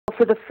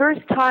For the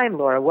first time,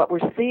 Laura, what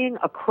we're seeing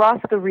across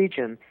the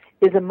region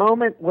is a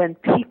moment when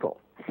people,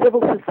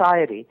 civil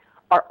society,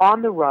 are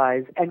on the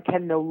rise and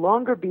can no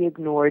longer be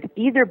ignored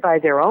either by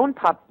their own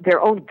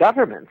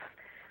governments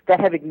that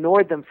have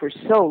ignored them for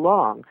so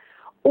long,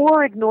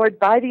 or ignored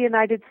by the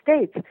United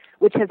States,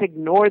 which has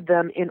ignored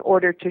them in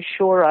order to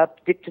shore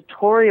up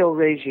dictatorial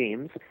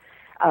regimes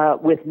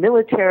with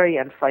military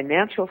and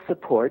financial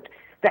support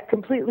that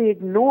completely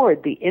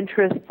ignored the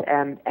interests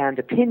and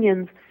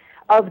opinions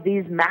of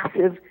these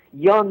massive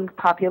young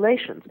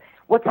populations.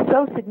 What's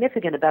so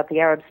significant about the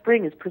Arab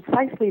Spring is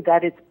precisely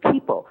that it's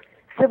people,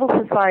 civil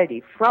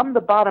society, from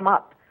the bottom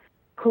up,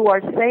 who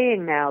are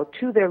saying now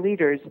to their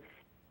leaders,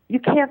 you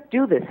can't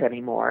do this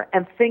anymore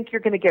and think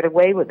you're going to get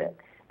away with it.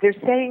 They're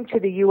saying to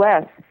the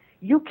U.S.,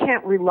 you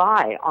can't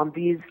rely on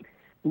these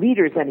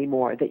leaders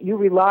anymore that you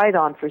relied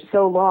on for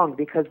so long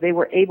because they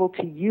were able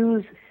to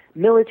use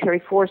military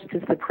force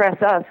to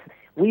suppress us.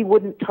 We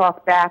wouldn't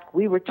talk back.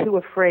 We were too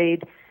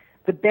afraid.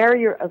 The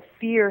barrier of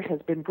fear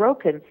has been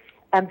broken,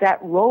 and that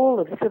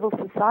role of civil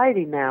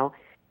society now,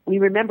 we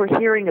remember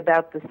hearing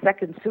about the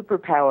second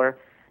superpower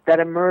that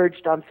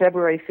emerged on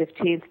February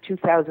 15th,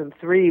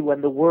 2003,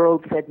 when the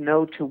world said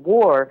no to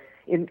war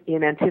in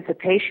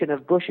anticipation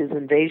of Bush's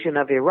invasion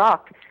of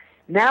Iraq.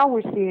 Now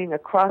we're seeing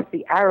across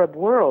the Arab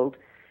world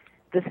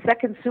the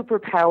second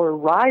superpower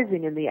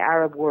rising in the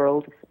Arab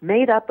world,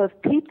 made up of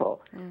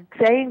people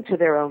saying to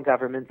their own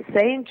government,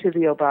 saying to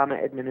the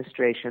Obama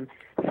administration,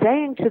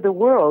 saying to the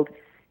world,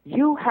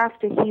 you have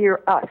to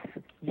hear us.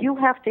 You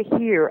have to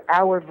hear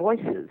our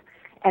voices.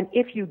 And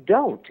if you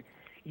don't,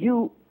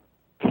 you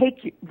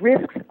take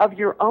risks of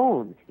your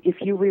own if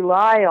you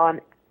rely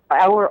on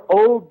our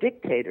old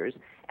dictators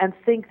and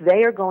think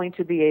they are going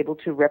to be able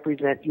to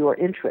represent your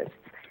interests.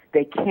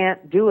 They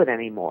can't do it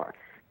anymore.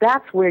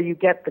 That's where you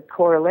get the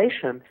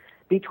correlation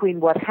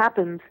between what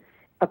happens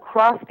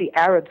across the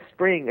Arab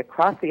Spring,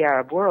 across the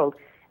Arab world,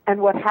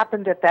 and what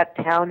happened at that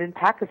town in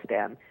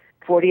Pakistan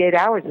 48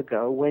 hours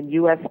ago when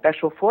U.S.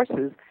 Special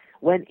Forces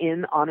went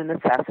in on an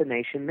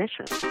assassination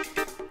mission.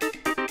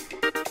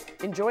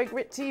 Enjoy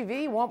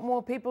GRITtv? Want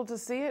more people to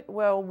see it?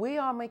 Well, we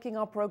are making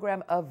our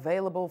program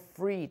available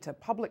free to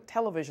public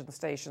television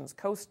stations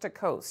coast to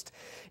coast.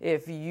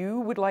 If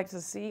you would like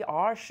to see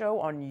our show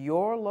on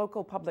your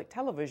local public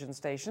television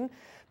station,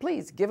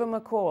 please give them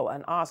a call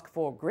and ask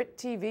for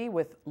GRITtv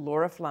with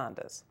Laura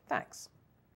Flanders. Thanks.